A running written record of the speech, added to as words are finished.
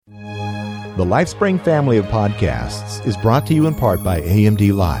The LifeSpring family of podcasts is brought to you in part by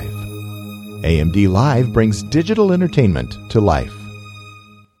AMD Live. AMD Live brings digital entertainment to life.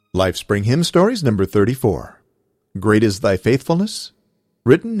 LifeSpring Hymn Stories number 34. Great is Thy Faithfulness,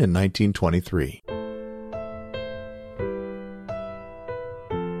 written in 1923.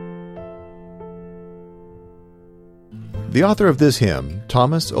 The author of this hymn,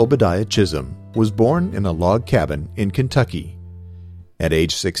 Thomas Obadiah Chisholm, was born in a log cabin in Kentucky. At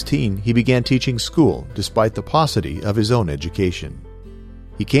age 16, he began teaching school despite the paucity of his own education.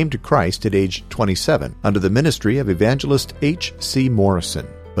 He came to Christ at age 27 under the ministry of evangelist H.C. Morrison,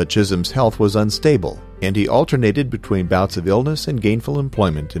 but Chisholm's health was unstable, and he alternated between bouts of illness and gainful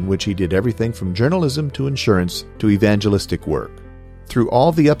employment in which he did everything from journalism to insurance to evangelistic work. Through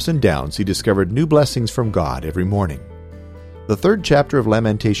all the ups and downs, he discovered new blessings from God every morning. The third chapter of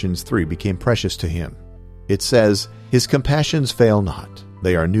Lamentations 3 became precious to him. It says, "His compassions fail not.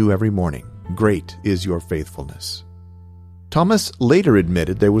 They are new every morning. Great is your faithfulness." Thomas later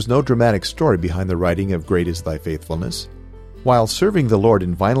admitted there was no dramatic story behind the writing of Great is Thy Faithfulness. While serving the Lord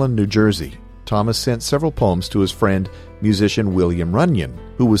in Vineland, New Jersey, Thomas sent several poems to his friend, musician William Runyon,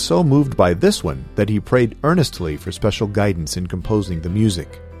 who was so moved by this one that he prayed earnestly for special guidance in composing the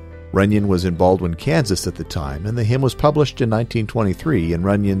music. Runyon was in Baldwin, Kansas at the time, and the hymn was published in 1923 in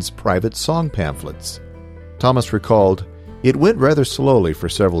Runyon's Private Song Pamphlets. Thomas recalled, "It went rather slowly for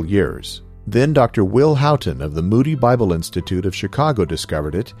several years. Then Dr. Will Houghton of the Moody Bible Institute of Chicago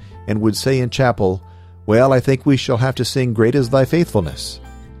discovered it and would say in chapel, 'Well, I think we shall have to sing Great is Thy Faithfulness.'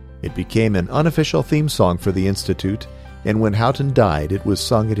 It became an unofficial theme song for the Institute, and when Houghton died, it was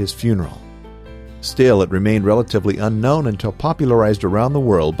sung at his funeral. Still, it remained relatively unknown until popularized around the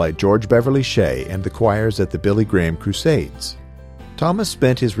world by George Beverly Shea and the choirs at the Billy Graham Crusades. Thomas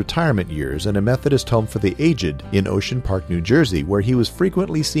spent his retirement years in a Methodist home for the aged in Ocean Park, New Jersey, where he was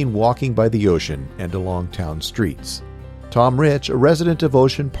frequently seen walking by the ocean and along town streets. Tom Rich, a resident of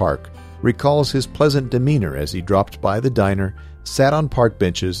Ocean Park, recalls his pleasant demeanor as he dropped by the diner, sat on park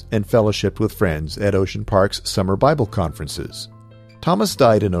benches, and fellowshipped with friends at Ocean Park's summer Bible conferences. Thomas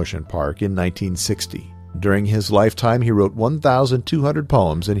died in Ocean Park in 1960. During his lifetime, he wrote 1,200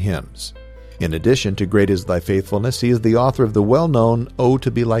 poems and hymns. In addition to Great is Thy Faithfulness, he is the author of the well-known Oh, to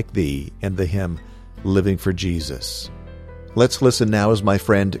Be Like Thee and the hymn Living for Jesus. Let's listen now as my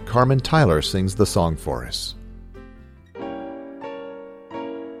friend Carmen Tyler sings the song for us.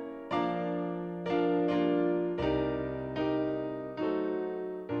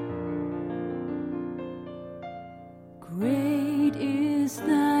 Great is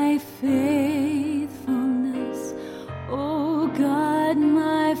Thy faithfulness, O God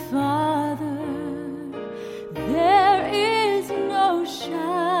my Father. There is no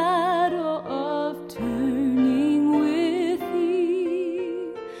shadow of turning with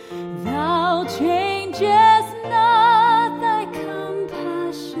Thee. Thou changest not Thy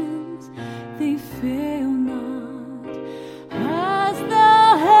compassions, they fail not. As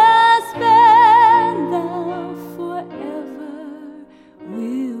Thou hast been, Thou forever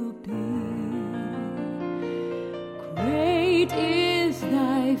will be. Great is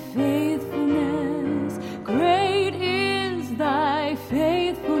Thy faithfulness, great is Thy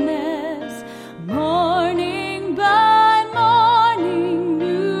faithfulness. Morning by morning,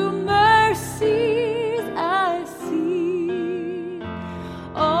 new mercies I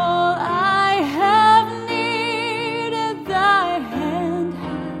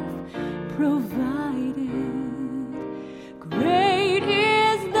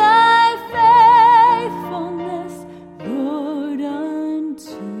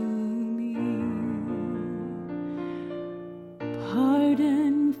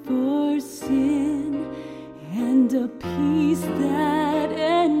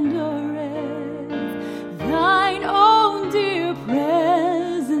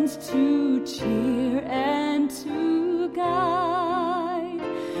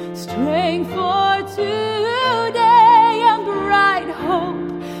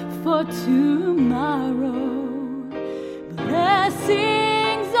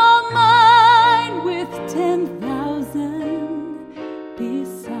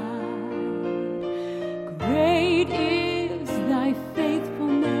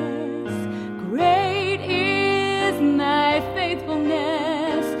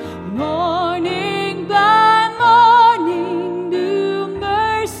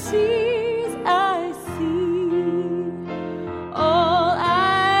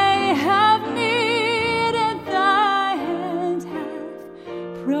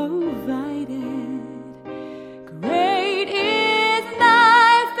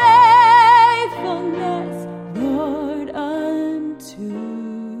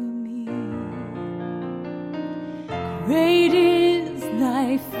Great is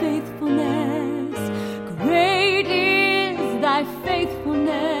thy faithfulness. Great is thy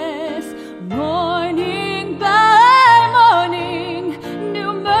faithfulness. Morning by morning,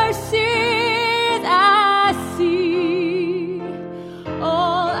 new mercies I see.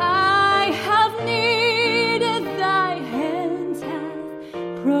 All I have needed, thy hands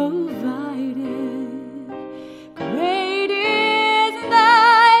have provided. Great is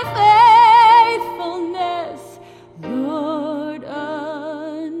thy faithfulness, Lord,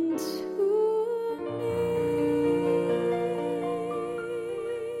 unto me.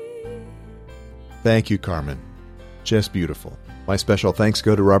 Thank you, Carmen. Just beautiful. My special thanks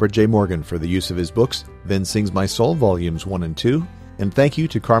go to Robert J. Morgan for the use of his books, Then Sings My Soul, Volumes 1 and 2, and thank you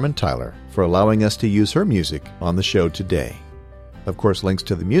to Carmen Tyler for allowing us to use her music on the show today. Of course, links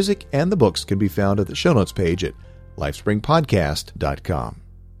to the music and the books can be found at the show notes page at lifespringpodcast.com.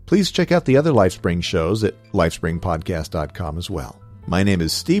 Please check out the other LifeSpring shows at lifespringpodcast.com as well. My name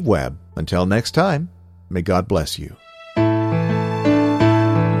is Steve Webb. Until next time, may God bless you.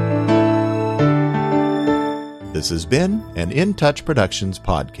 This has been an In Touch Productions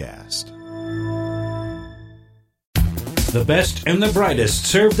podcast. The best and the brightest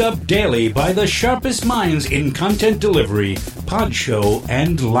served up daily by the sharpest minds in content delivery, pod show,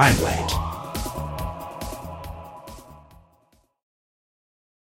 and limelight.